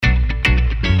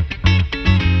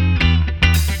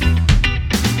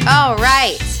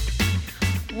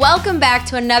Welcome back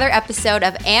to another episode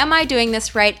of Am I Doing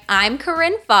This Right? I'm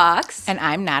Corinne Fox. And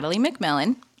I'm Natalie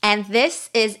McMillan. And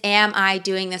this is Am I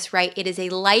Doing This Right? It is a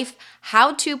life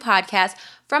how-to podcast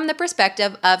from the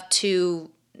perspective of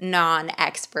two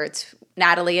non-experts.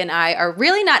 Natalie and I are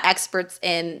really not experts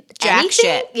in Jack anything.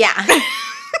 shit. Yeah,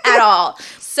 at all.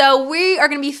 So we are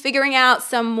going to be figuring out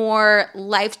some more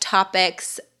life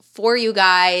topics for you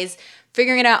guys,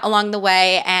 figuring it out along the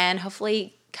way, and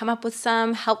hopefully come up with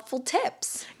some helpful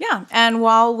tips. Yeah, and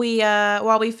while we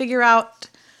figure out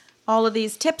all of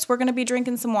these tips, we're going to be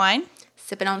drinking some wine.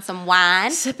 Sipping on some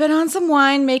wine. Sipping on some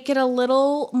wine, make it a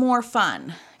little more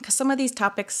fun, because some of these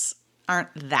topics aren't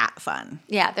that fun.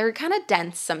 Yeah, they're kind of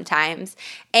dense sometimes.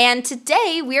 And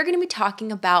today we are going to be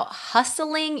talking about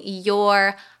hustling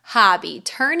your hobby,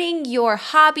 turning your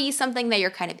hobby, something that you're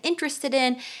kind of interested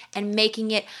in, and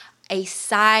making it a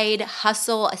side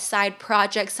hustle, a side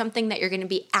project, something that you're going to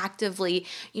be actively,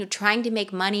 trying to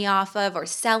make money off of or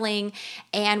selling.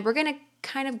 And we're going to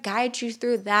kind of guide you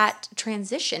through that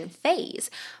transition phase.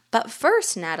 But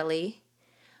first, Natalie,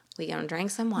 we're going to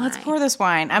drink some wine. Let's pour this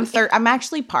wine. I'm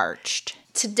actually parched.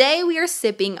 Today we are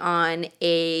sipping on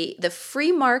the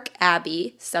Freemark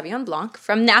Abbey Sauvignon Blanc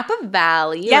from Napa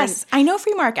Valley. Yes, I know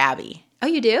Freemark Abbey. Oh,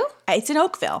 you do? It's in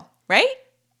Oakville, right?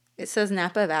 It says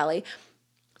Napa Valley.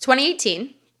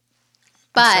 2018.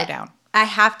 But I'm so down. I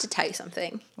have to tell you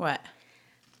something. What?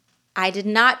 I did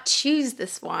not choose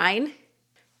this wine.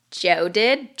 Joe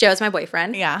did. Joe's my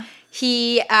boyfriend. Yeah.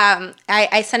 He,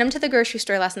 I sent him to the grocery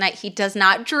store last night. He does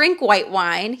not drink white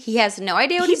wine. He has no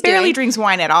idea what he's doing. He barely drinks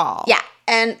wine at all. Yeah,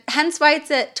 and hence why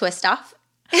it's a twist off.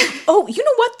 Oh, you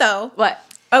know what though? What?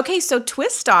 Okay, so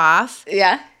twist off.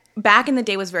 Yeah. Back in the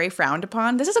day was very frowned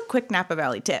upon. This is a quick Napa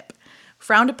Valley tip.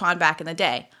 Frowned upon back in the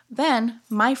day. Then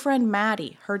my friend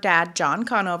Maddie, her dad, John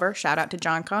Conover, shout out to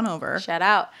John Conover. Shout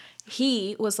out.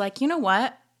 He was like, you know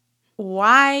what?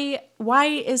 Why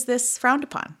is this frowned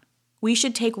upon? We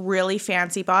should take really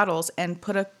fancy bottles and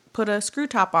put a screw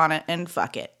top on it and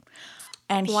fuck it.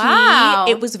 And wow.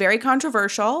 It was very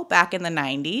controversial back in the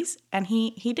 90s, and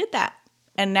he did that.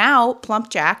 And now Plump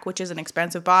Jack, which is an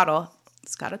expensive bottle,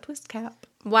 it's got a twist cap.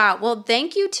 Wow. Well,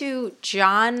 thank you to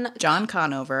John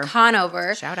Conover.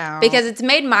 Shout out. Because it's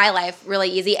made my life really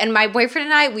easy. And my boyfriend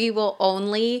and I, we will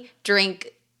only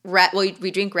drink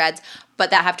we drink reds, but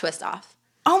that have twist off.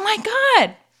 Oh my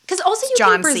God. Because also you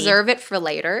can preserve it for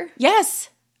later. Yes,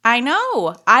 I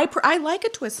know. I like a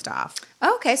twist off.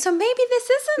 Okay, so maybe this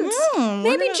isn't.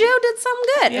 Maybe Joe did some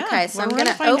good. Yeah, okay, so I'm going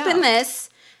to open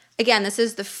this. Again, this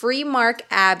is the Freemark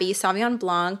Abbey Sauvignon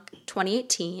Blanc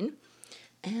 2018.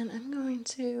 And I'm going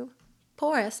to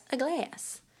pour us a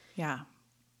glass. Yeah.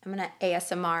 I'm going to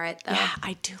ASMR it, though. Yeah,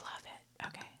 I do love it.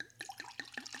 Okay.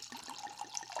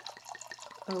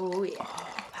 Oh, yeah. Oh,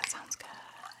 that sounds good.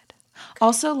 Okay.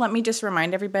 Also, let me just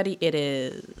remind everybody, it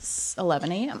is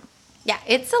 11 a.m. Yeah,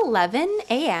 it's 11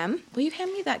 a.m. Will you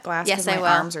hand me that glass? Yes, I will.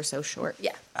 My arms are so short.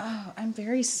 Yeah. Oh, I'm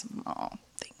very small.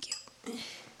 Thank you.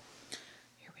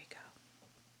 Here we go.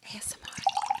 ASMR.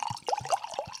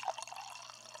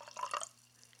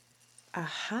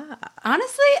 Aha.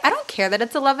 Honestly, I don't care that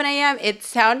it's 11 a.m. It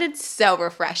sounded so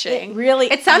refreshing.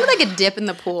 It sounded like a dip in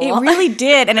the pool. It really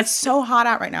did, and it's so hot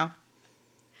out right now.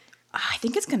 I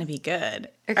think it's going to be good.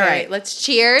 Okay, all right, let's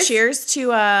cheers. Cheers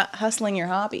to hustling your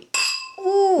hobby.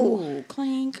 Ooh,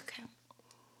 clink.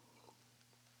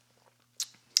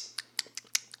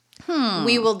 Okay.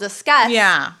 We will discuss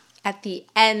at the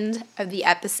end of the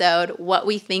episode what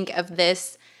we think of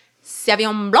this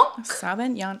Sauvignon Blanc.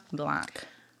 Sauvignon Blanc.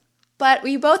 But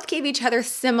we both gave each other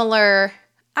similar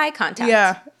eye contact.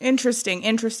 Yeah, interesting.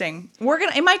 We'll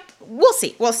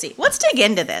see. Let's dig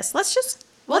into this.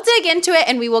 We'll dig into it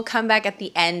and we will come back at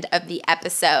the end of the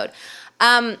episode.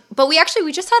 But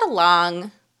we just had a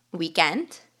long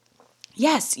weekend.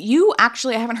 Yes,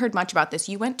 I haven't heard much about this.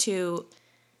 You went to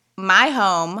my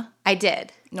home. I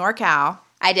did. NorCal.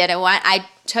 I did. I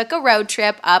took a road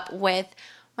trip up with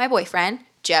my boyfriend,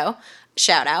 Joe.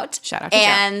 Shout out to Joe.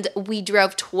 And we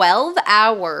drove 12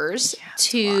 hours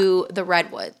to the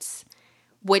Redwoods,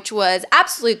 which was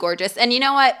absolutely gorgeous. And you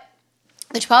know what?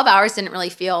 The 12 hours didn't really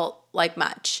feel like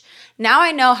much. Now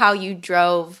I know how you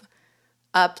drove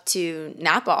up to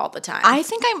Napa all the time. I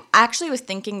think was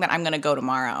thinking that I'm going to go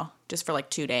tomorrow just for like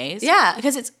 2 days. Yeah.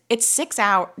 Because it's 6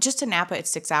 hours. Just to Napa, it's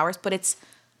 6 hours, but it's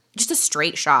just a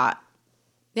straight shot.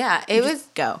 Yeah.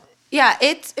 Go. Yeah,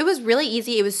 it was really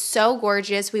easy. It was so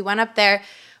gorgeous. We went up there.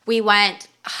 We went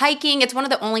hiking. It's one of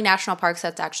the only national parks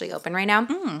that's actually open right now.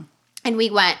 Mm. And we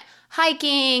went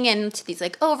hiking and to these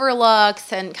like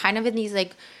overlooks and kind of in these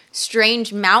like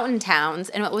strange mountain towns.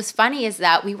 And what was funny is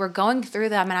that we were going through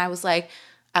them and I was like,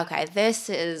 okay, this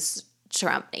is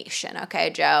Trump Nation, okay,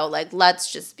 Joe? Like,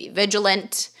 let's just be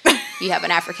vigilant. You have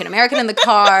an African American in the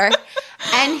car.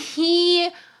 And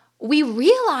we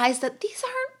realized that these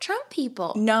aren't Trump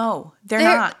people. No, they're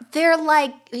not. They're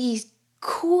like these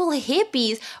cool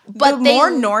hippies. But The more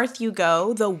north you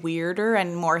go, the weirder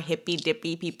and more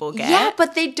hippy-dippy people get. Yeah,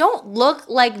 but they don't look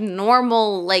like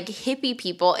normal, like, hippie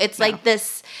people. It's like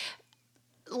this,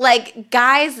 like,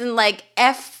 guys in, like,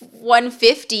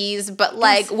 F-150s, but,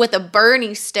 like, with a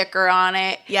Bernie sticker on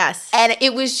it. Yes. And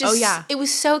it was just, yeah. it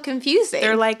was so confusing.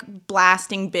 They're, like,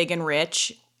 blasting Big and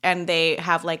Rich, and they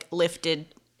have, like, lifted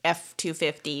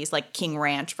F-250s, like King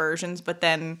Ranch versions, but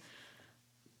then...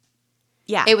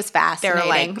 Yeah. It was They're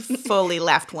fascinating. like fully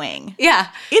left wing. Yeah.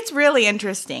 It's really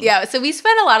interesting. Yeah. So we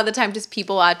spent a lot of the time just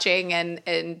people watching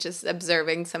and just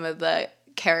observing some of the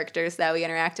characters that we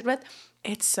interacted with.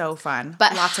 It's so fun.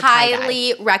 But lots of tie-dye.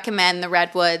 highly recommend the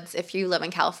Redwoods if you live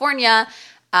in California.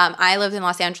 I lived in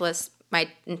Los Angeles my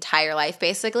entire life,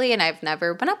 basically, and I've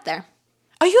never been up there.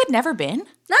 Oh, you had never been?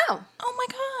 No. Oh my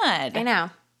God. I know.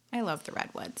 I love the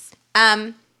Redwoods.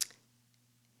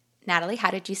 Natalie, how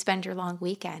did you spend your long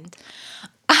weekend?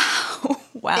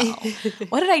 Wow.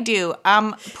 What did I do?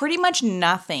 Pretty much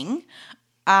nothing.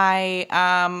 I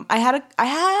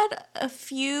had a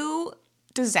few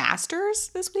disasters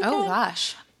this weekend. Oh,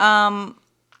 gosh.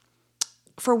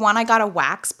 For one, I got a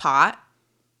wax pot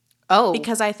Oh.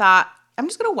 because I thought, I'm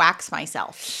just going to wax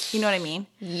myself. You know what I mean?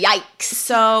 Yikes.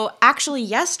 So actually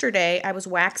yesterday I was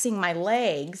waxing my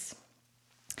legs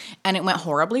and it went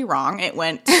horribly wrong. It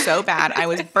went so bad. I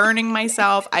was burning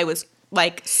myself. I was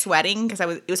like sweating because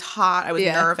it was hot. I was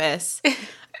nervous. Then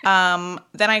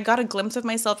I got a glimpse of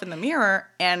myself in the mirror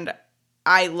and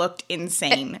I looked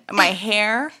insane. My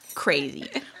hair, crazy.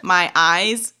 My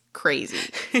eyes,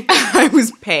 crazy. I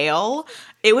was pale.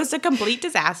 It was a complete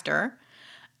disaster.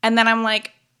 And then I'm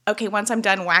like, okay, once I'm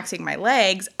done waxing my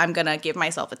legs, I'm going to give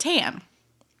myself a tan.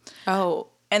 Oh.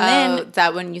 And then...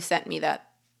 that when you sent me that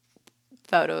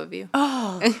photo of you.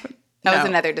 Oh. That was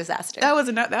another disaster. That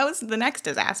was the next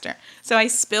disaster. So I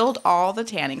spilled all the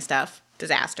tanning stuff.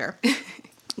 Disaster.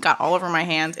 Got all over my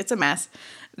hands. It's a mess.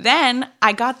 Then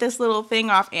I got this little thing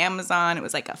off Amazon. It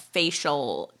was like a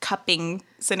facial cupping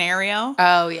scenario.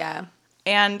 Oh, yeah.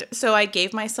 And so I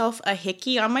gave myself a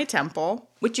hickey on my temple,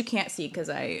 which you can't see because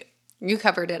You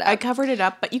covered it up. I covered it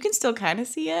up, but you can still kind of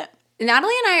see it.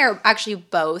 Natalie and I are actually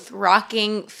both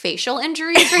rocking facial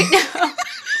injuries right now.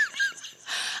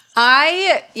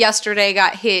 I yesterday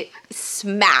got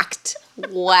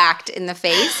whacked in the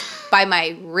face by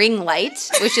my ring light,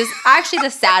 which is actually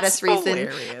the saddest reason.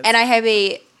 Hilarious. And I have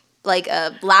a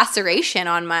laceration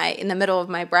in the middle of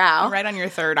my brow. Right on your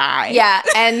third eye. Yeah,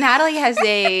 and Natalie has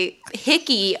a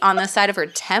hickey on the side of her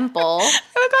temple. I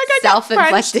look like I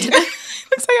self-inflicted. got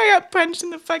punched. Looks like I got punched in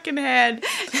the fucking head.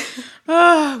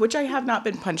 Which I have not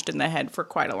been punched in the head for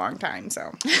quite a long time,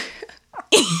 so.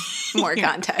 More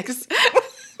context.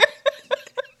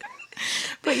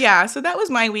 But yeah, so that was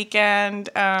my weekend.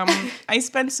 I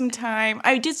spent some time.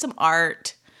 I did some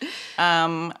art.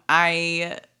 I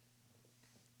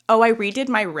redid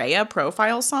my Rhea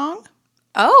profile song.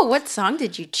 Oh, what song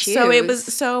did you choose?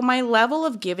 So my level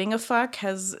of giving a fuck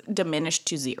has diminished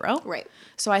to 0. Right.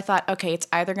 So I thought, okay, it's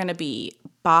either going to be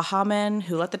Bahaman,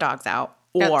 Who Let the Dogs Out,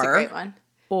 That's a great one.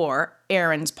 Or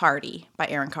Aaron's Party by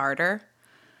Aaron Carter.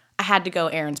 I had to go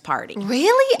Aaron's Party.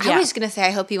 Really? Yeah. I was going to say, I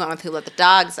hope you went with Who Let the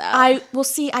Dogs Out. I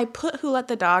put Who Let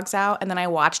the Dogs Out, and then I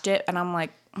watched it, and I'm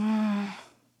like,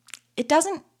 it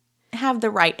doesn't have the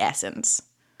right essence.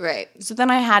 Right. So then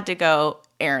I had to go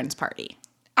Aaron's Party.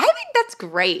 I think that's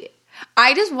great.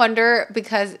 I just wonder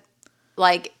because,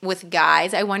 like, with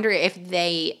guys, I wonder if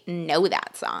they know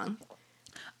that song.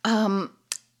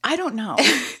 I don't know.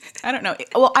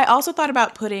 Well, I also thought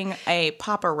about putting a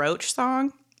Papa Roach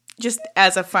song. Just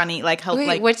as a funny, like, help,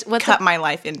 cut my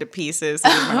life into pieces.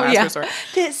 This is my last resort.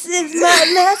 This is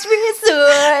my last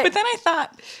resort. But then I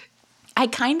thought, I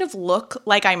kind of look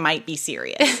like I might be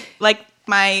serious. Like,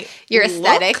 your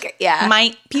aesthetic,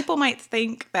 yeah. People might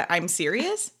think that I'm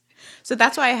serious. So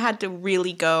that's why I had to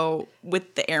really go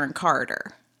with the Aaron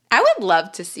Carter. I would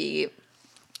love to see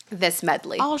this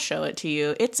medley. I'll show it to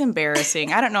you. It's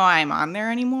embarrassing. I don't know why I'm on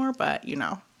there anymore, but, here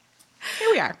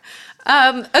we are.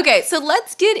 Okay, so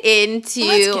let's get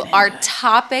into our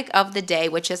topic of the day,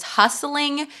 which is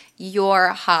hustling your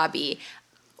hobby.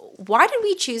 Why did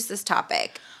we choose this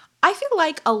topic? I feel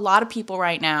like a lot of people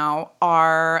right now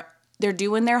they're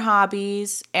doing their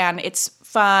hobbies and it's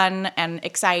fun and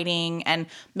exciting and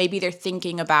maybe they're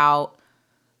thinking about,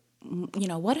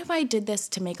 what if I did this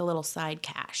to make a little side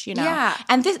cash, Yeah.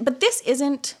 And this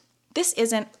isn't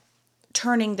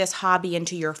turning this hobby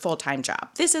into your full-time job.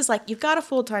 This is like, you've got a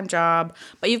full-time job,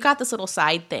 but you've got this little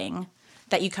side thing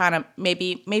that you kind of,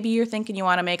 maybe you're thinking you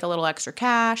want to make a little extra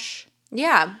cash.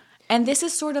 Yeah. And this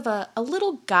is sort of a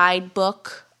little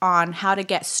guidebook on how to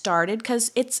get started,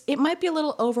 because it might be a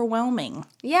little overwhelming.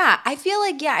 Yeah, I feel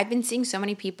like, I've been seeing so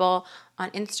many people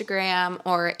on Instagram,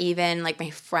 or even like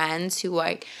my friends who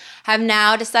like have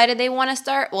now decided they want to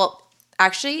start. Well,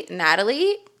 actually,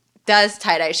 Natalie does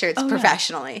tie-dye shirts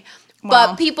professionally. Yeah. But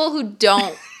Wow. people who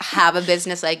don't have a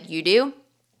business like you do,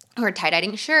 who are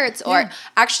tie-dyeing shirts, or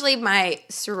actually my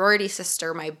sorority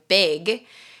sister, my big,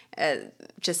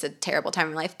 just a terrible time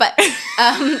in life, but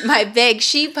my big,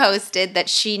 she posted that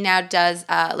she now does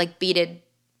like beaded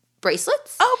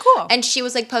bracelets. Oh, cool. And she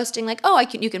was like posting like, oh,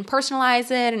 you can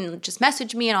personalize it and just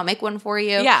message me and I'll make one for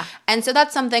you. Yeah. And so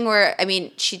that's something where, I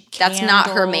mean, that's not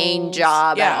her main Candles.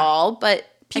 job at Yeah. all, but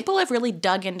People have really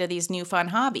dug into these new fun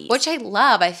hobbies. which I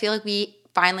love. I feel like we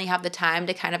finally have the time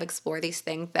to kind of explore these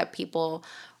things that people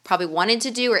probably wanted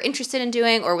to do or interested in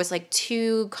doing, or was like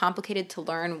too complicated to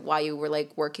learn while you were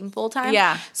like working full time.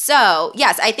 Yeah. So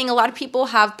yes, I think a lot of people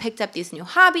have picked up these new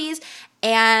hobbies,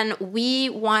 and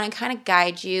we want to kind of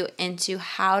guide you into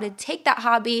how to take that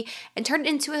hobby and turn it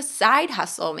into a side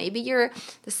hustle. Maybe you're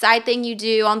the side thing you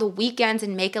do on the weekends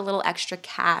and make a little extra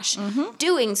cash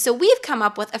doing. So we've come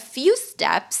up with a few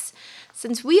steps,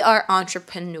 since we are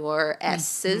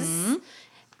entrepreneuresses.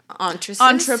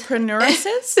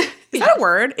 Entrepreneuresses? Is that a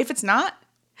word? If it's not,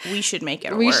 we should make it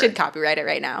a word. We should copyright it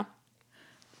right now.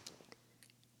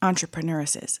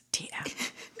 Entrepreneuresses.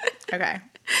 TM. Okay.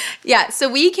 Yeah,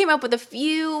 so we came up with a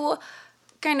few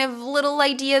kind of little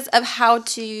ideas of how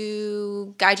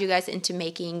to guide you guys into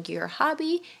making your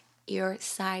hobby your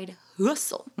side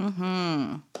hustle.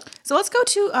 So let's go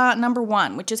to number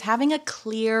 1, which is having a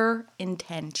clear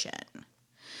intention.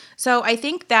 So I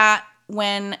think that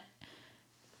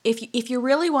if you're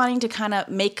really wanting to kind of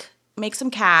make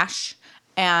some cash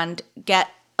and get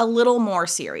a little more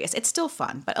serious, it's still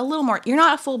fun, but a little more, you're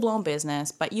not a full-blown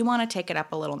business, but you want to take it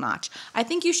up a little notch. I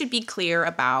think you should be clear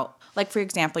about, like, for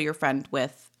example, your friend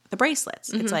with the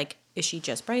bracelets. It's like, is she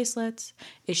just bracelets?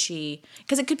 Is she,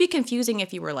 because it could be confusing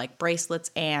if you were like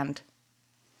bracelets and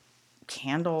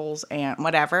candles and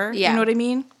whatever. Yeah. You know what I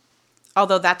mean?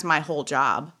 Although that's my whole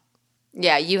job.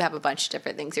 Yeah, you have a bunch of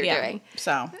different things you're doing.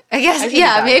 So I guess, shouldn't be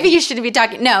talking. maybe you shouldn't be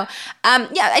talking. No.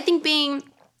 I think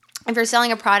if you're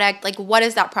selling a product, like, what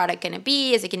is that product going to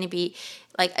be? Is it going to be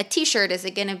like a t-shirt? Is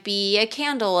it going to be a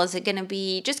candle? Is it going to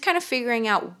be just kind of figuring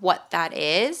out what that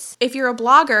is? If you're a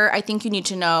blogger, I think you need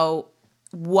to know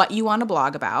what you want to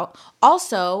blog about.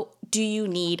 Also, do you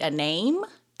need a name?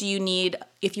 Do you need,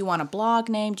 if you want a blog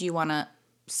name, do you want to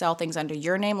sell things under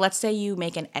your name? Let's say you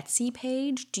make an Etsy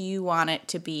page. Do you want it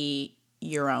to be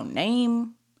your own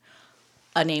name?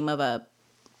 A name of a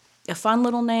fun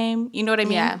little name? You know what I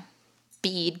mean? Yeah.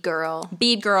 Bead Girl.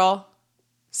 Bead Girl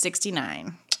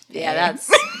 69. Yeah,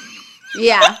 that's...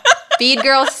 yeah. Bead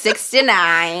Girl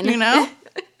 69. You know?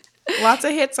 Lots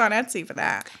of hits on Etsy for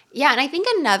that. Yeah, and I think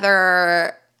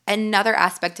another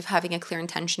aspect of having a clear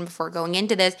intention before going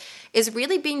into this is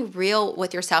really being real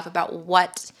with yourself about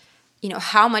what,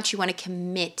 how much you want to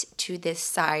commit to this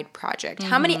side project.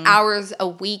 How many hours a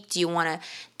week do you want to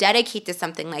dedicate to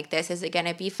something like this? Is it going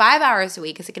to be 5 hours a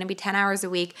week? Is it going to be 10 hours a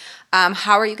week?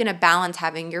 How are you going to balance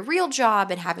having your real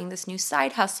job and having this new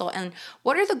side hustle? And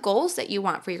what are the goals that you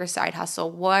want for your side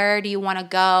hustle? Where do you want to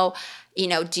go?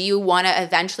 Do you want to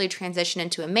eventually transition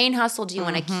into a main hustle? Do you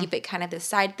want to keep it kind of this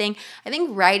side thing? I think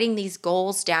writing these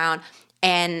goals down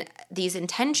and these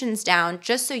intentions down,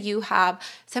 just so you have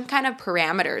some kind of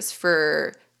parameters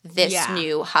for this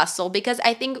new hustle, because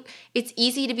I think it's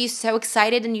easy to be so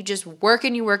excited and you just work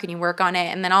and you work and you work on it,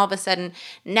 and then all of a sudden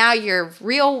now your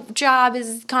real job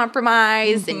is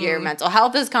compromised and your mental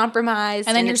health is compromised,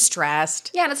 and then you're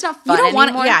stressed. Yeah, and it's not fun you don't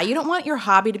anymore. you don't want your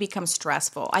hobby to become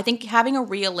stressful. I think having a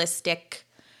realistic,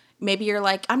 maybe you're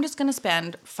like, I'm just going to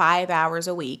spend 5 hours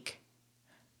a week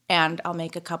and I'll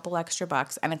make a couple extra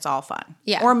bucks and it's all fun.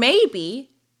 Yeah. Or maybe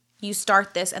you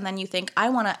start this and then you think, I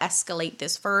want to escalate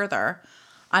this further.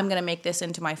 I'm going to make this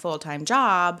into my full-time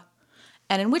job.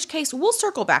 And in which case, we'll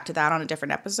circle back to that on a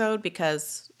different episode,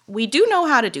 because we do know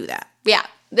how to do that. Yeah.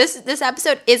 This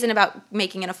episode isn't about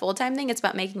making it a full-time thing. It's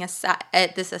about making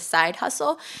this a side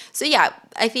hustle. So yeah,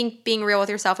 I think being real with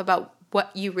yourself about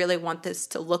what you really want this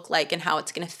to look like and how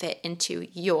it's going to fit into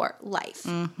your life.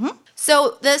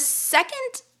 So the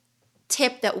second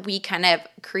tip that we kind of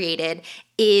created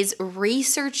is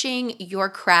researching your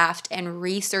craft and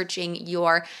researching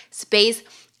your space.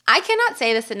 I cannot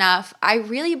say this enough. I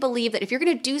really believe that if you're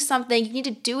going to do something, you need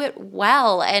to do it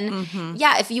well. And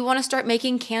yeah, if you want to start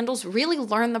making candles, really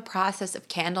learn the process of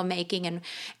candle making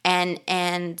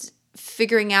and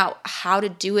figuring out how to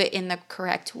do it in the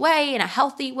correct way, in a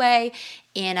healthy way,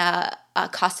 in a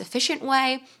cost-efficient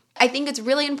way. I think it's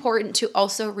really important to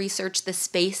also research the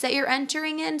space that you're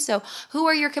entering in. So who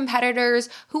are your competitors?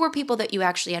 Who are people that you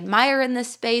actually admire in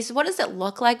this space? What does it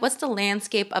look like? What's the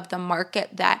landscape of the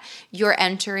market that you're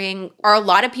entering? Are a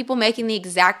lot of people making the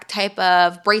exact type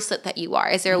of bracelet that you are?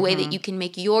 Is there a way that you can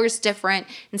make yours different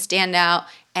and stand out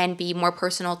and be more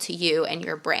personal to you and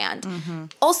your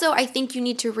brand? Also, I think you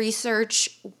need to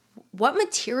research what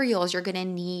materials you're going to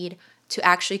need to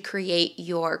actually create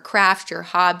your craft, your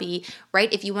hobby,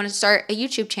 right? If you want to start a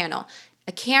YouTube channel,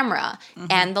 a camera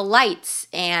and the lights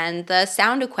and the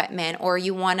sound equipment, or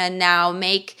you want to now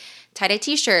make tie-dye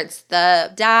t-shirts,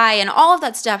 the dye and all of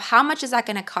that stuff, how much is that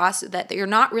going to cost so that you're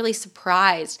not really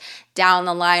surprised down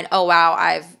the line, oh wow,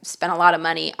 I've spent a lot of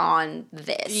money on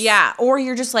this. Yeah, or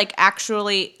you're just like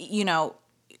actually,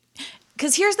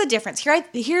 because here's the difference.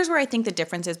 Here's where I think the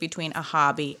difference is between a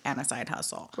hobby and a side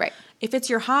hustle. Right. If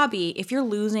it's your hobby, if you're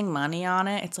losing money on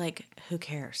it, it's like, who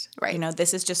cares? Right.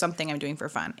 This is just something I'm doing for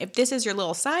fun. If this is your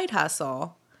little side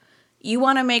hustle, you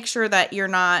want to make sure that you're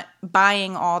not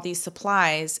buying all these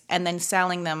supplies and then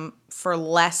selling them for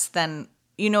less than,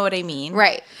 you know what I mean?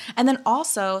 Right. And then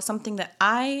also something that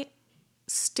I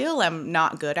still am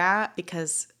not good at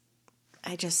because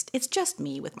it's just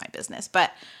me with my business,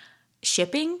 but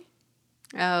shipping.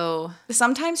 Oh.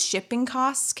 Sometimes shipping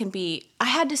costs can be, I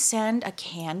had to send a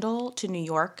candle to New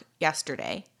York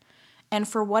yesterday. And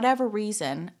for whatever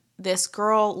reason, this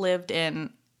girl lived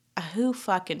in who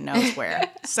fucking knows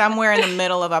where, somewhere in the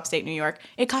middle of upstate New York.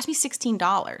 It cost me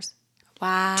 $16.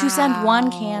 Wow. To send one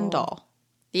candle.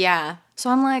 Yeah.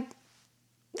 So I'm like,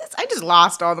 I just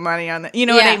lost all the money on that. You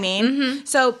know what I mean? Mm-hmm.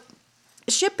 So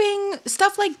shipping,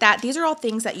 stuff like that, these are all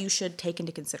things that you should take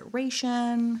into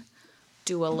consideration.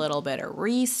 Do a little bit of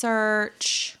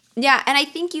research. Yeah, and I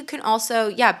think you can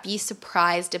also, be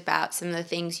surprised about some of the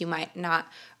things you might not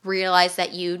realize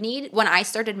that you need. When I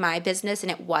started my business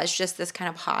and it was just this kind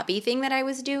of hobby thing that I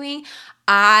was doing,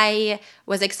 I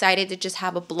was excited to just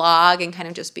have a blog and kind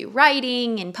of just be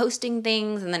writing and posting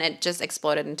things, and then it just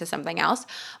exploded into something else.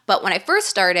 But when I first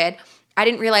started, I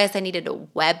didn't realize I needed a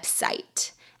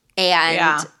website.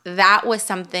 And that was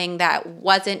something that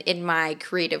wasn't in my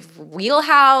creative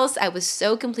wheelhouse. I was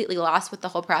so completely lost with the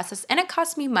whole process. And it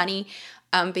cost me money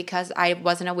because I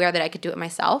wasn't aware that I could do it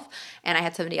myself. And I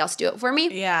had somebody else do it for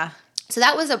me. Yeah. So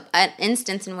that was an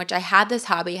instance in which I had this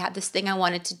hobby, had this thing I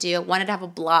wanted to do, wanted to have a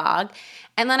blog.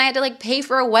 And then I had to pay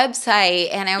for a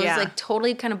website. And I was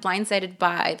totally kind of blindsided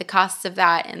by the costs of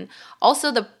that. And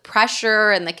also the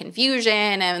pressure and the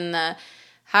confusion and the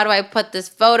how do I put this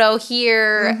photo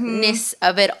here-ness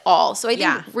of it all. So I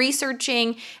think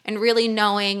researching and really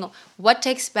knowing what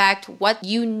to expect, what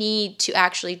you need to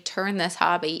actually turn this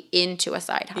hobby into a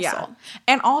side hustle. Yeah.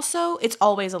 And also, it's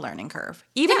always a learning curve.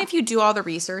 Even if you do all the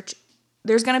research,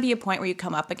 there's going to be a point where you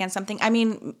come up against something. I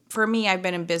mean, for me, I've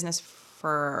been in business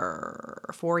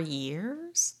for 4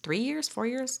 years, 3 years, 4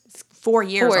 years? 4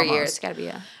 years 4 almost. years, gotta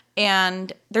be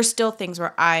And there's still things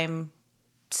where I'm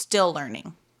still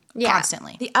learning.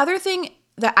 Constantly. The other thing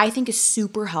that I think is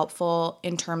super helpful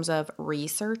in terms of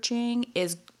researching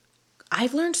is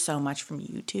I've learned so much from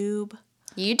YouTube.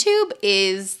 YouTube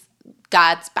is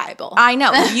God's Bible. I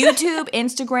know. YouTube,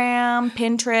 Instagram,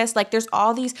 Pinterest, there's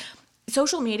all these.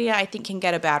 Social media, I think, can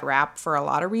get a bad rap for a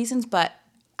lot of reasons, but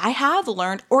I have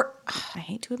learned, I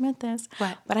hate to admit this,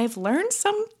 but I've learned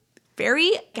some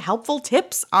very helpful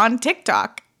tips on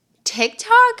TikTok.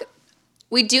 TikTok?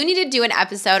 We do need to do an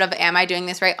episode of Am I Doing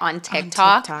This Right on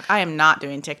TikTok. I am not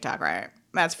doing TikTok right.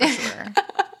 That's for sure.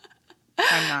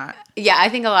 I'm not. Yeah, I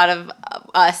think a lot of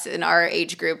us in our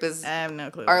age group I have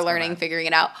no clue are learning, figuring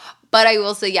it out. But I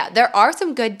will say, there are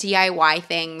some good DIY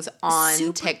things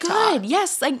on TikTok. Good.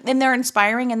 Yes, and they're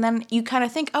inspiring, and then you kind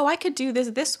of think, oh, I could do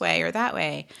this way or that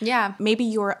way. Yeah. Maybe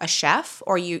you're a chef,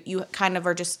 or you kind of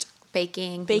are just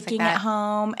baking at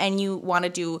home, and you want to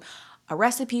do a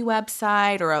recipe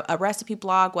website or a recipe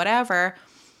blog, whatever.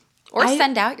 Or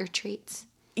send out your treats.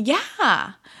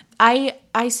 Yeah.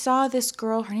 I saw this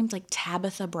girl, her name's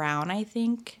Tabitha Brown, I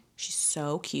think. She's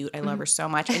so cute. I love her so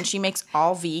much. And she makes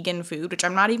all vegan food, which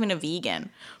I'm not even a vegan.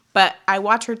 But I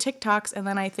watch her TikToks and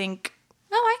then I think,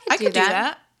 I could do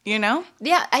that. You know?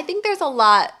 Yeah, I think there's a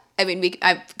lot. I mean,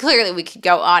 clearly we could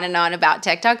go on and on about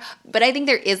TikTok, but I think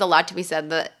there is a lot to be said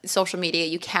that social media,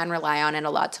 you can rely on it a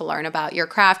lot to learn about your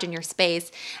craft and your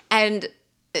space. And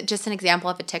just an example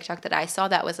of a TikTok that I saw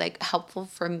that was like helpful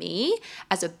for me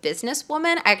as a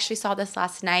businesswoman. I actually saw this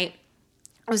last night.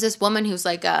 It was this woman who's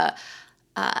like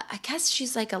I guess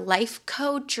she's like a life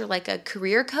coach or like a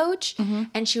career coach.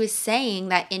 And she was saying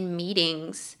that in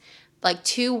meetings, like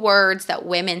 2 words that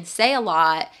women say a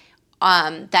lot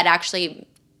that actually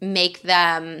make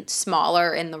them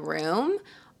smaller in the room.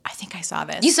 I think I saw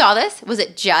this. You saw this? Was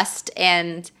it just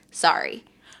and sorry?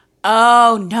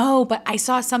 Oh, no, but I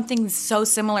saw something so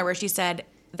similar where she said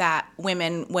that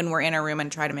women, when we're in a room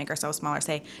and try to make ourselves smaller,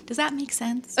 say, does that make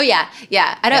sense? Oh, yeah.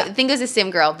 I don't think it was the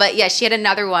same girl. But yeah, she had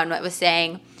another one that was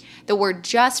saying the word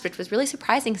just, which was really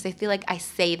surprising because I feel like I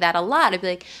say that a lot. I'd be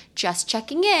like, just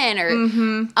checking in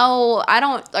or, oh, I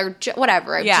don't, or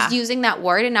whatever. I'm just using that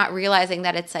word and not realizing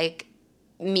that it's like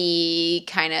me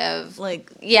kind of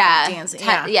like dancing.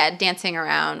 Dancing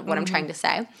around what I'm trying to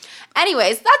say.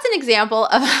 Anyways, that's an example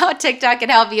of how TikTok can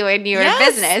help you in your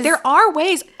business. There are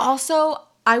ways. Also,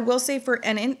 I will say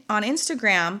on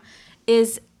Instagram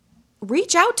is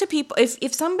reach out to people.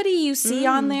 If somebody you see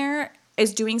on there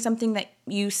is doing something that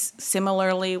you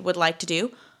similarly would like to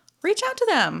do, reach out to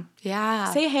them.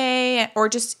 Yeah. Say hey, or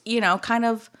just, kind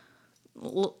of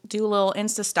do a little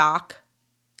Insta stock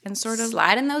and sort of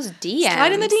slide in those DMs.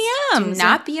 Slide in the DMs. Do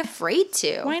not be afraid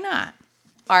to. Why not?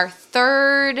 Our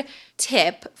third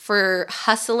tip for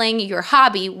hustling your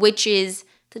hobby, which is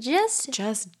to just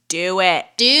do it.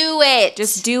 Do it.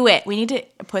 Just do it. We need to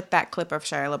put that clip of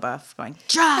Shia LaBeouf going,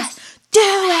 just do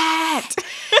it.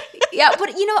 Yeah, but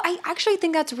I actually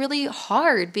think that's really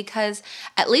hard because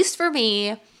at least for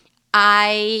me,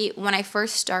 when I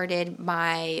first started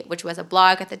which was a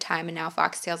blog at the time and now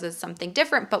Foxtails is something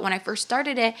different, but when I first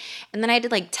started it and then I had to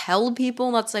like tell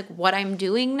people that's like what I'm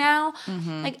doing now,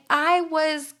 like I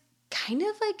was kind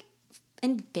of like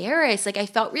embarrassed. Like I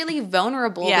felt really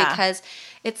vulnerable because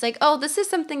it's like, oh, this is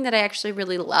something that I actually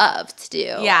really love to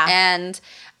do. Yeah. And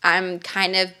I'm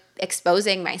kind of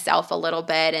exposing myself a little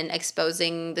bit and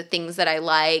exposing the things that I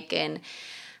like, and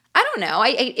I don't know.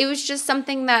 It was just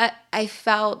something that I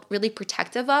felt really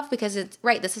protective of because it's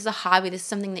right. This is a hobby. This is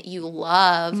something that you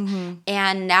love.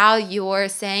 And now you're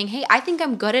saying, hey, I think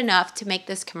I'm good enough to make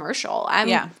this commercial.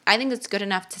 I think it's good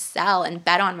enough to sell and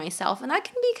bet on myself. And that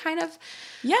can be kind of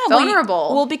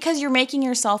vulnerable. Well, because you're making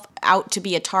yourself out to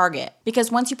be a target.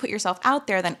 Because once you put yourself out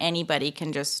there, then anybody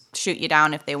can just shoot you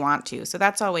down if they want to. So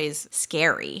that's always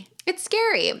scary. It's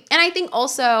scary. And I think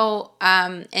also,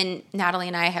 and Natalie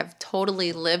and I have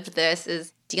totally lived this,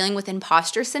 is dealing with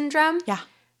imposter syndrome. Yeah.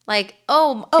 Like,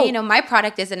 my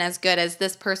product isn't as good as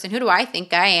this person. Who do I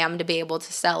think I am to be able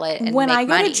to sell it and make money? When I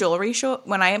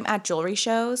am at jewelry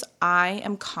shows, I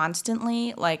am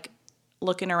constantly like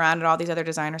looking around at all these other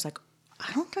designers like,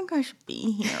 I don't think I should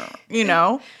be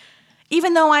here,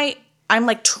 Even though I'm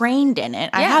like trained in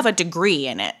it. I have a degree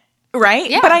in it. Right?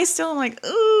 Yeah. But I still am like,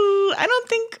 ooh, I don't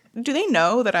think, do they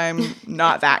know that I'm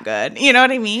not that good? You know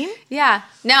what I mean? Yeah.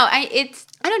 No, I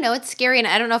don't know. It's scary. And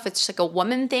I don't know if it's just like a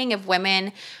woman thing, if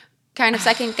women kind of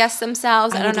second guess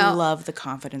themselves. I don't know. I love the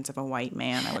confidence of a white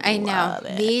man. I know. Love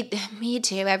it. Me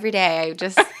too. Every day. I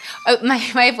just,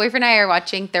 my boyfriend and I are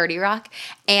watching 30 Rock,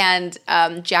 and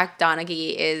Jack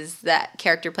Donaghy is that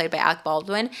character played by Alec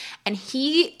Baldwin. And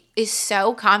he is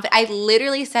so confident. I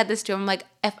literally said this to him, like,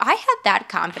 if I had that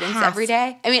confidence every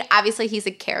day, I mean, obviously he's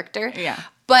a character. Yeah.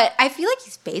 But I feel like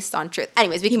he's based on truth.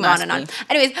 Anyways, we can go on and on.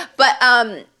 Anyways, but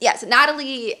so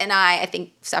Natalie and I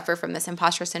think, suffer from this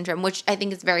imposter syndrome, which I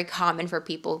think is very common for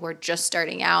people who are just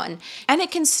starting out. And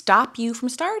it can stop you from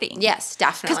starting. Yes,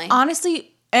 definitely. Because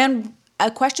honestly, and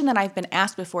a question that I've been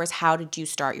asked before is, how did you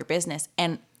start your business?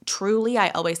 And truly, I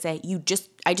always say,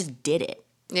 I just did it.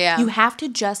 Yeah. You have to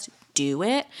just do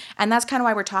it. And that's kind of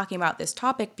why we're talking about this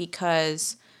topic,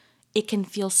 because it can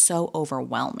feel so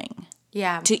overwhelming.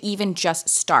 Yeah. To even just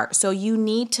start. So you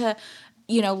need to,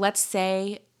 let's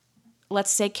say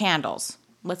candles.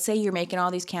 Let's say you're making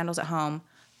all these candles at home.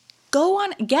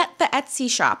 Get the Etsy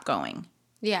shop going.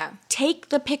 Yeah. Take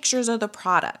the pictures of the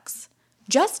products.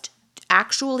 Just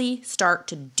actually start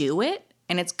to do it,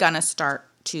 and it's going to start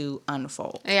to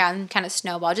unfold. Yeah, and kind of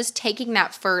snowball. Just taking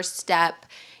that first step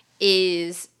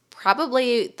is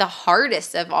probably the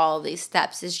hardest of all of these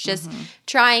steps, is just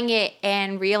trying it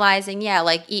and realizing,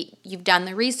 you've done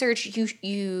the research,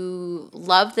 you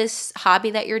love this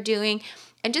hobby that you're doing,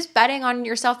 and just betting on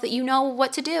yourself that you know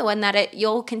what to do and that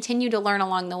you'll continue to learn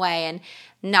along the way and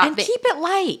keep it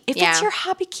light. If it's your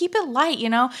hobby, keep it light,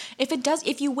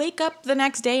 If you wake up the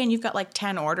next day and you've got like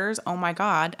 10 orders, oh my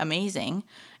God, amazing.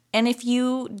 And if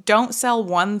you don't sell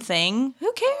one thing,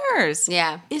 who cares?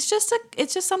 Yeah. It's just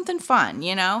something fun,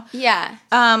 Yeah.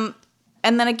 And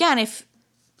then again,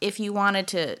 if you wanted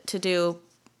to do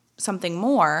something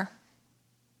more,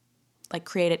 like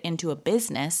create it into a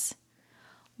business,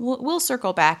 we'll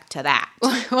circle back to that.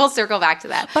 We'll circle back to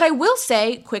that. But I will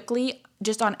say quickly,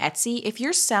 just on Etsy, if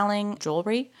you're selling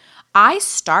jewelry, I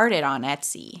started on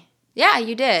Etsy. Yeah,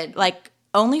 you did. Like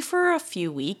only for a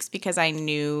few weeks because I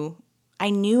knew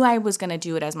I was going to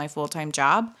do it as my full-time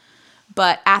job.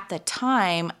 But at the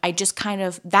time, I just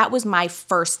that was my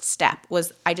first step,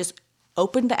 was I just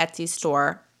opened the Etsy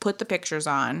store, put the pictures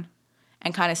on,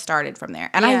 and kind of started from there.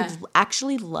 And I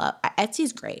actually love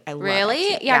Etsy's great. I love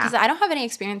Really? Etsy. Yeah, because I don't have any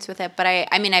experience with it, but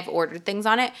I mean, I've ordered things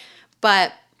on it,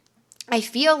 but I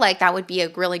feel like that would be a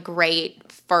really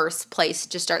great first place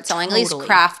to start selling at least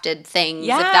crafted things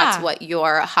if that's what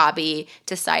your hobby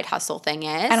to side hustle thing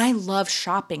is. And I love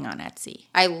shopping on Etsy.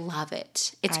 I love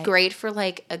it. It's great for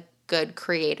like a good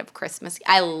creative Christmas.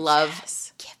 I love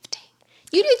gifting.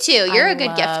 You do too. You're a good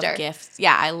gifter. Gifts.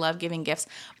 Yeah, I love giving gifts.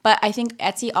 But I think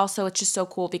Etsy also, it's just so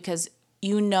cool because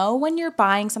when you're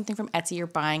buying something from Etsy, you're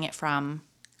buying it from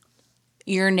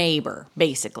your neighbor,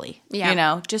 basically.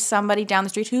 Yeah. Just somebody down the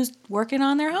street who's working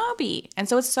on their hobby. And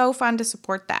so it's so fun to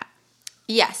support that.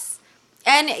 Yes.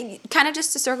 And kind of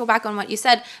just to circle back on what you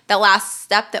said, the last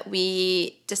step that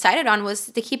we decided on was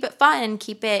to keep it fun and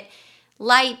keep it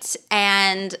light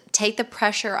and take the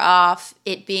pressure off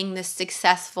it being this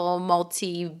successful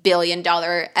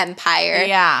multi-billion-dollar empire.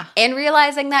 Yeah. And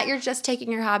realizing that you're just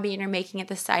taking your hobby and you're making it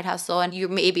this side hustle, and you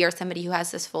maybe are somebody who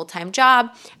has this full-time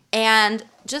job, and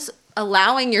just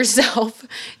allowing yourself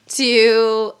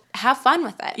to have fun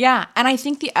with it. Yeah. And I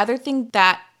think the other thing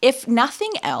that, if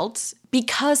nothing else,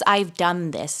 because I've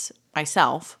done this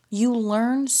myself, you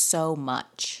learn so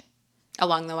much.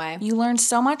 Along the way. You learn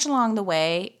so much along the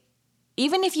way.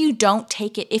 Even if you don't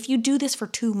take it, if you do this for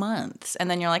 2 months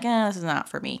and then you're like, this is not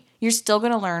for me, you're still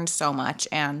going to learn so much.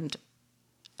 And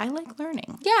I like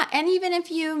learning. Yeah. And even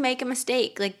if you make a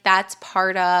mistake, like that's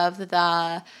part of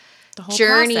the whole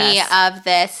journey process of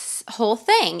this whole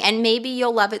thing. And maybe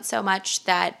you'll love it so much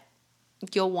that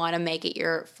you'll want to make it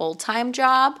your full-time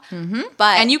job. Mm-hmm.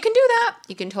 And you can do that.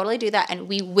 You can totally do that. And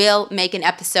we will make an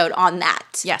episode on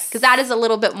that. Yes. Because that is a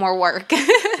little bit more work.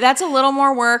 That's a little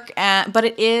more work, but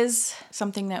it is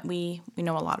something that we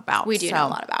know a lot about. We do know a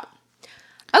lot about.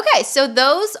 Okay, so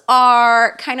those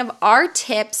are kind of our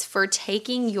tips for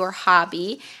taking your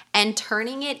hobby and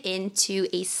turning it into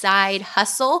a side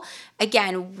hustle.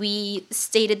 Again, we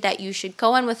stated that you should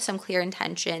go in with some clear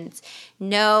intentions,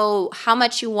 know how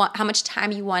much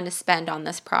time you want to spend on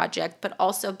this project, but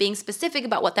also being specific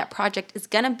about what that project is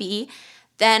going to be.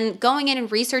 Then going in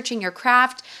and researching your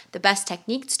craft, the best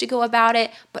techniques to go about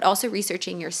it, but also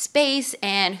researching your space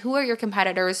and who are your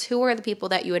competitors, who are the people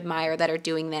that you admire that are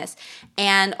doing this,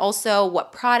 and also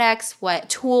what products, what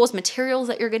tools, materials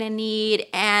that you're going to need,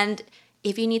 and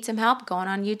if you need some help, going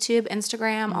on YouTube,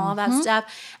 Instagram, all of that stuff.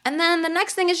 And then the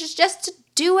next thing is just to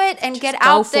do it and get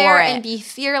out there and be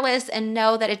fearless and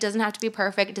know that it doesn't have to be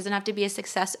perfect. It doesn't have to be a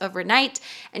success overnight,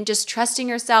 and just trusting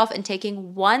yourself and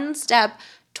taking one step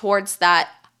towards that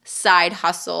side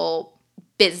hustle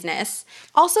business.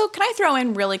 Also, can I throw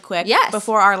in really quick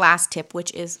before our last tip,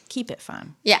 which is keep it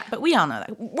fun. Yeah. But we all know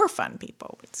that. We're fun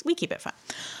people. We keep it fun.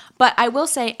 But I will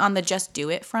say on the just do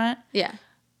it front,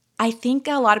 I think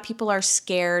a lot of people are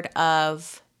scared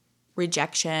of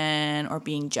rejection or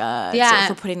being judged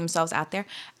for putting themselves out there.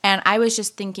 And I was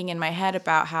just thinking in my head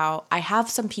about how I have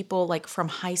some people like from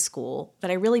high school that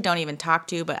I really don't even talk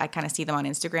to, but I kind of see them on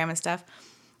Instagram and stuff.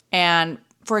 And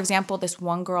for example, this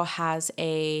one girl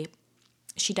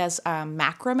she does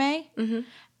macrame,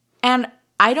 and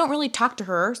I don't really talk to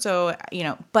her, so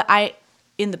but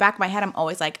in the back of my head, I'm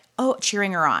always like,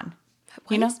 cheering her on.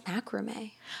 What is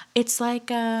macrame? It's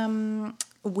like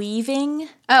weaving.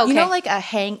 Oh, okay. Like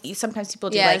a sometimes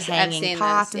people do like hanging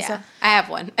pots and stuff. I have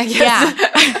one, I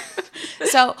guess.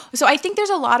 Yeah. So I think there's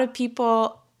a lot of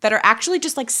people that are actually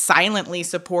just like silently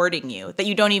supporting you that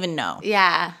you don't even know.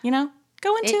 Yeah.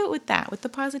 Go into it with that, with the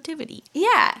positivity.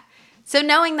 Yeah. So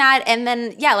knowing that, and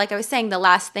then, like I was saying, the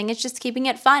last thing is just keeping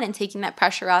it fun and taking that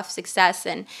pressure off success,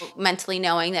 and mentally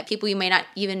knowing that people you may not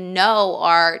even know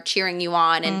are cheering you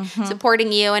on and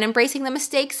supporting you, and embracing the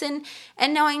mistakes, and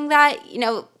knowing that,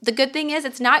 the good thing is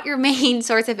it's not your main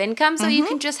source of income, so you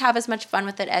can just have as much fun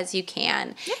with it as you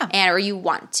can or you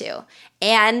want to.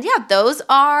 And those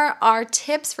are our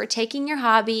tips for taking your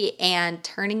hobby and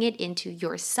turning it into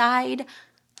your side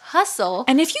hustle.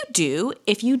 And if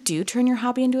you do turn your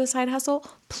hobby into a side hustle,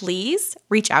 please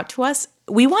reach out to us.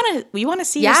 We want to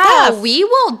see your stuff. We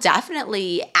will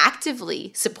definitely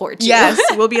actively support you. Yes,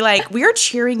 we'll be like, we're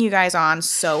cheering you guys on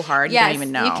so hard. Yes, you don't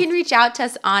even know. You can reach out to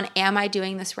us on Am I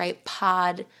Doing This Right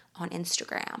Pod on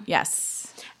Instagram.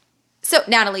 Yes. So,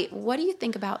 Natalie, what do you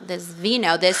think about this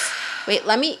vino? Wait,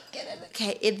 let me get it.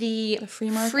 Okay, the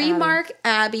Freemark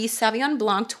Abbey Sauvignon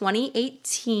Blanc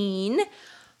 2018. What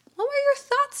were your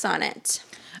thoughts on it?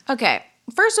 Okay,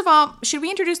 first of all, should we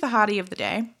introduce the hottie of the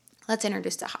day? Let's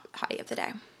introduce the hottie of the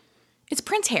day. It's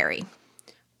Prince Harry.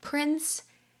 Prince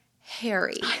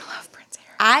Harry. I love Prince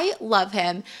Harry. I love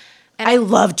him. And I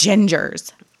love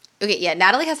gingers. Okay, yeah,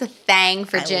 Natalie has a thing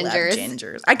for gingers. I love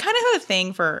gingers. I kind of have a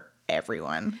thing for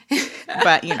everyone.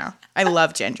 But, I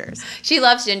love gingers. She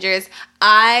loves gingers.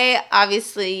 I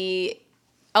obviously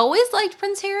always liked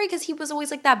Prince Harry because he was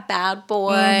always like that bad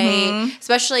boy,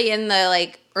 especially in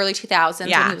the early 2000s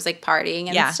when he was partying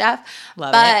and stuff.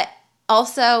 Love but it.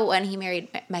 Also, when he married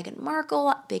Meghan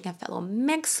Markle, being a fellow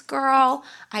mixed girl,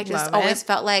 I just always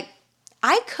felt like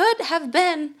I could have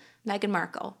been Meghan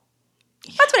Markle.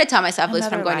 That's what I tell myself, at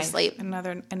least when I'm going to sleep. I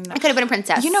could have been a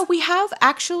princess. We have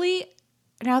actually,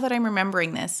 now that I'm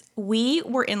remembering this, we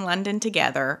were in London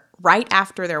together right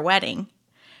after their wedding,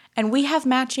 and we have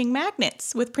matching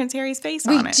magnets with Prince Harry's face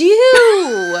on it. We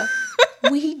do.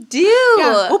 We do.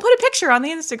 Yeah, we'll put a picture on the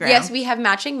Instagram. Yes, we have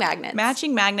matching magnets.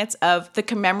 Matching magnets of the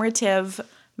commemorative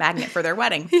magnet for their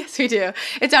wedding. Yes, we do.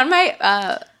 It's on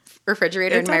my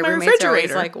refrigerator, and my roommates are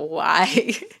always like,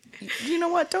 why? You know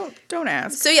what? Don't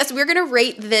ask. So, yes, we're going to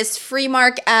rate this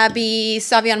Freemark Abbey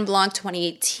Sauvignon Blanc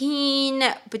 2018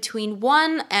 between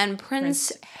 1 and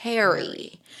Prince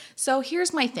Harry. So,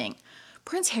 here's my thing.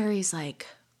 Prince Harry's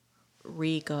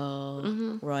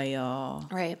regal, royal,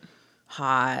 right,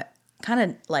 hot, kind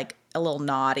of a little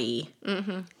naughty.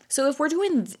 So if we're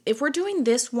doing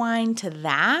this wine to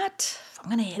that,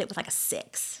 I'm gonna hit it with a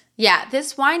 6. Yeah,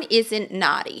 this wine isn't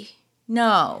naughty.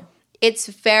 No, it's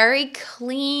very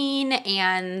clean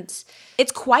and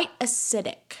it's quite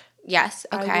acidic. Yes,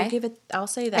 okay. I'll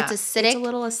say that it's acidic. It's a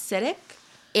little acidic,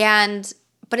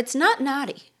 but it's not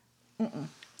naughty.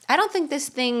 I don't think this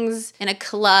thing's in a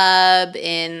club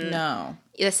in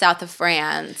the south of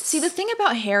France. See, the thing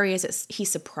about Harry is he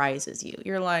surprises you.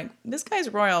 You're like, this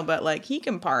guy's royal, but he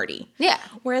can party. Yeah.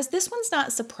 Whereas this one's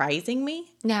not surprising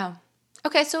me. No.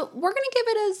 Okay, so we're going to give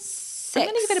it a 6. I'm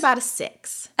going to give it about a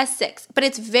 6. A 6. But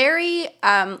it's very,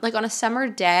 on a summer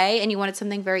day and you wanted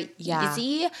something very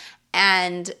easy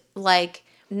and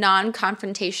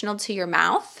non-confrontational to your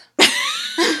mouth.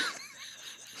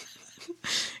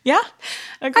 Yeah.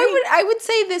 Agree. I would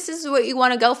say this is what you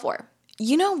want to go for.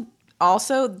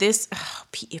 Also this,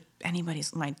 if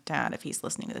anybody's, my dad, if he's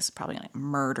listening to this, is probably going to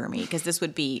murder me because this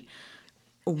would be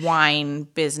wine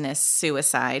business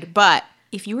suicide. But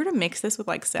if you were to mix this with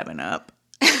 7-Up,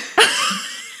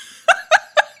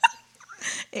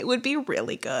 it would be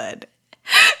really good.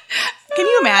 Can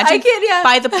you imagine? I can, yeah.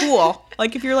 By the pool.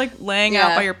 If you're laying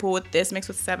out by your pool with this mixed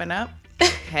with 7-Up.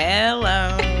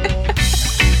 Hello.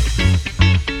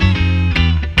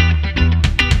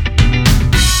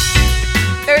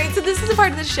 All right, so this is a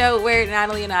part of the show where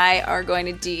Natalie and I are going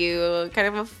to do kind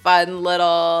of a fun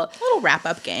little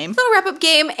wrap-up game.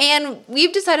 And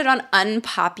we've decided on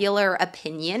unpopular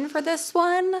opinion for this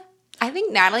one. I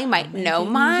think Natalie might know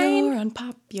mine. Your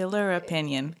unpopular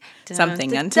opinion.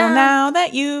 Something until now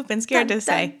that you've been scared to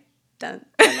say. Okay,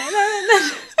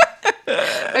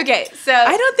 so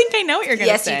I don't think I know what you're going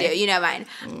to say. Yes, you do. You know mine.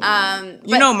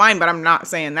 You know mine, but I'm not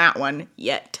saying that one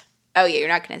yet. Oh, yeah, you're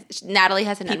not going to. Natalie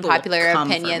has an unpopular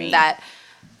opinion that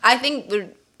I think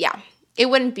it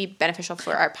wouldn't be beneficial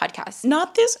for our podcast.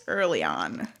 Not this early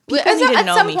on. People need to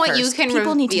know me first. You can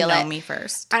people need to know know me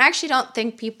first. I actually don't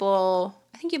think people.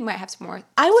 I think you might have some more.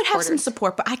 I would have some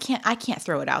support, but I can't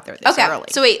throw it out there this early.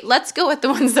 So wait, let's go with the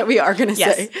ones that we are going to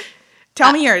say.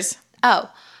 Tell me yours. Oh,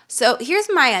 so here's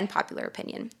my unpopular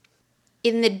opinion.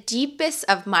 In the deepest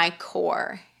of my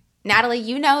core, Natalie,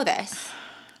 you know this.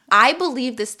 I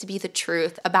believe this to be the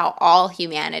truth about all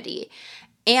humanity.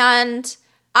 And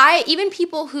even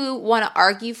people who want to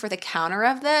argue for the counter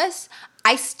of this,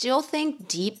 I still think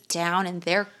deep down in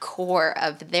their core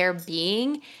of their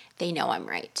being, they know I'm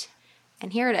right.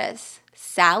 And here it is.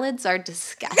 Salads are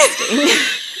disgusting.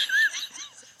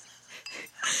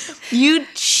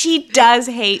 She does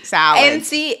hate salads. And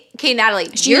see, okay, Natalie,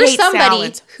 you're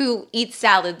somebody who eats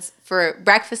salads for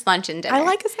breakfast, lunch, and dinner. I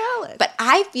like a salad. But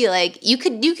I feel like you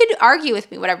could argue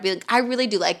with me, whatever. Be like, I really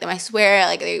do like them. I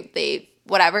swear, they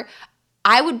whatever.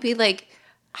 I would be like,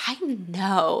 I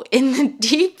know in the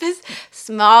deepest,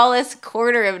 smallest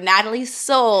corner of Natalie's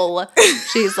soul,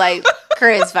 she's like,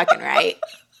 Corinne's fucking right.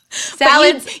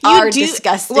 Salads are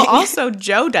disgusting. Well, also,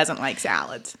 Joe doesn't like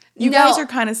salads. You guys are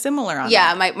kind of similar on that.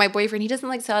 Yeah, my boyfriend, he doesn't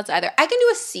like salads either. I can do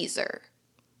a Caesar.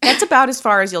 That's about as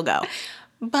far as you'll go.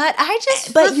 But I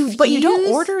just But you don't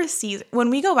refuse. order a Caesar. When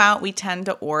we go out, we tend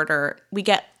to order. We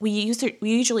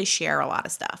usually share a lot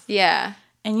of stuff. Yeah.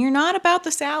 And you're not about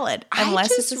the salad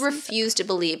unless I it's just a refuse to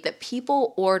believe that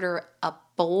people order a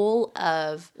bowl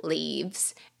of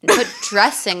leaves and put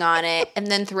dressing on it and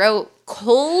then throw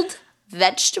cold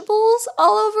vegetables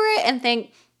all over it and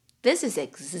think, this is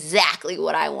exactly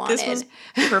what I wanted. This was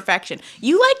perfection.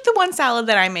 You like the one salad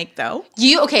that I make though.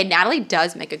 Okay, Natalie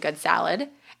does make a good salad.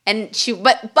 And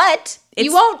but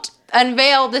you won't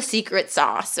unveil the secret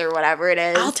sauce or whatever it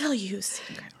is. I'll tell you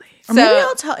secretly. Or So- maybe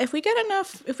I'll tell if we get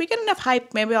enough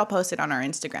hype, maybe I'll post it on our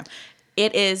Instagram.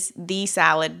 It is the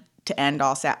salad to end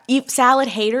all salad. Salad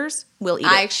haters will eat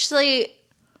I it. actually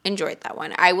enjoyed that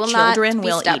one. I will Children not be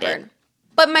will eat stubborn. it.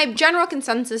 But my general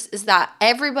consensus is that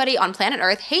everybody on planet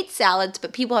Earth hates salads,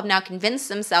 but people have now convinced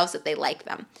themselves that they like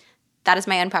them. That is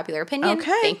my unpopular opinion.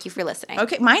 Okay. Thank you for listening.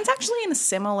 Okay, mine's actually in a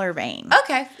similar vein.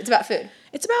 Okay. It's about food.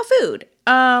 It's about food.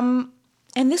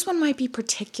 And this one might be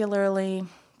particularly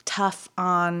tough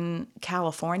on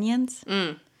Californians.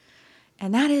 And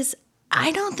that is,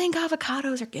 I don't think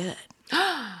avocados are good.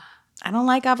 I don't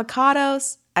like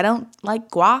avocados. I don't like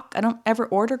guac. I don't ever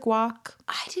order guac.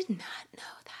 I did not know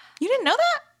that. You didn't know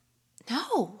that?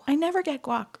 No. I never get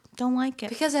guac. Don't like it.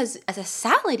 Because as a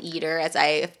salad eater, as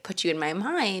I have put you in my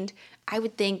mind, I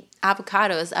would think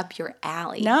avocado is up your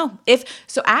alley. No. If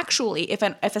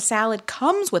a salad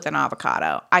comes with an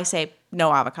avocado, I say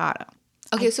no avocado.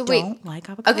 Okay, so wait. Don't like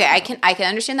avocado. Okay, I can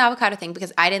understand the avocado thing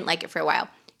because I didn't like it for a while.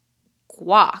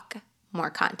 Guac. More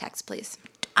context, please.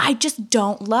 I just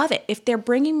don't love it. If they're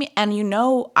bringing me, and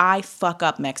I fuck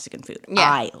up Mexican food. Yeah.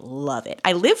 I love it.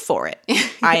 I live for it.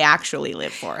 I actually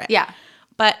live for it. Yeah.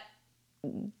 But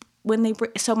when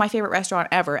so my favorite restaurant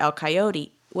ever, El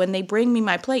Coyote, when they bring me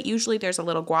my plate, usually there's a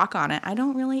little guac on it. I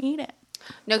don't really eat it.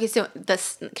 No, okay, so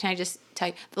can I just tell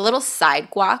you, the little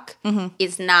side guac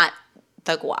is not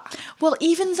the guac. Well,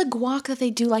 even the guac that they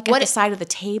do like at the side of the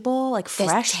table, like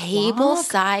fresh table guac.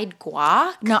 side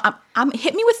guac? No, I'm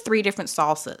hit me with 3 different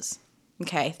salsas.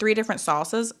 Okay, 3 different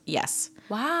salsas. Yes.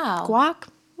 Wow. Guac.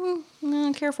 I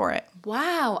don't care for it.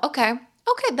 Wow. Okay.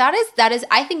 Okay, that is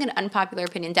I think an unpopular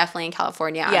opinion definitely in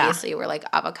California. Yeah. Obviously, we're like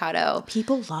avocado.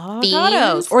 People love Beans?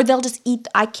 avocados, or they'll just eat.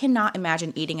 I cannot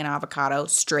imagine eating an avocado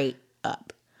straight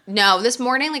up. No, this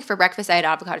morning like for breakfast I had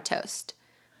avocado toast.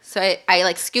 So I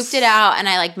like scooped it out and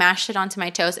I like mashed it onto my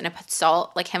toast and I put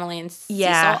salt, like Himalayan sea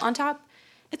salt on top.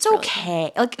 It's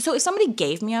okay. Like, so if somebody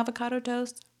gave me avocado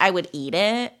toast, I would eat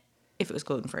it if it was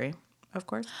gluten-free, of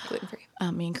course.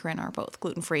 Gluten-free. Me and Corinne are both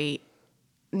gluten-free,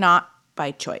 not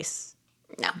by choice.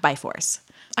 No. By force.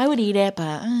 I would eat it, but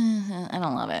I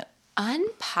don't love it.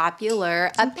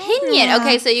 Unpopular opinion.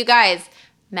 Okay, so you guys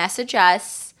message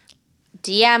us,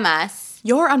 DM us.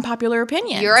 Your unpopular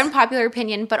opinion. Your unpopular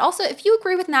opinion, but also if you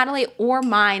agree with Natalie or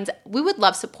mine, we would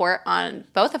love support on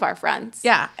both of our fronts.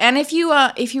 Yeah, and if you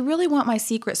really want my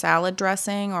secret salad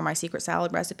dressing or my secret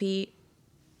salad recipe,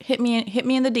 hit me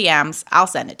in the DMs. I'll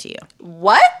send it to you.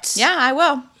 What? Yeah, I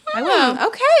will. I will.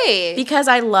 Okay. Because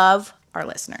I love our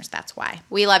listeners. That's why.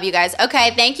 We love you guys.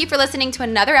 Okay, thank you for listening to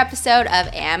another episode of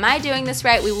Am I Doing This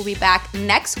Right? We will be back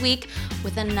next week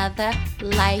with another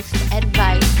life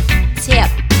advice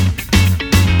tip.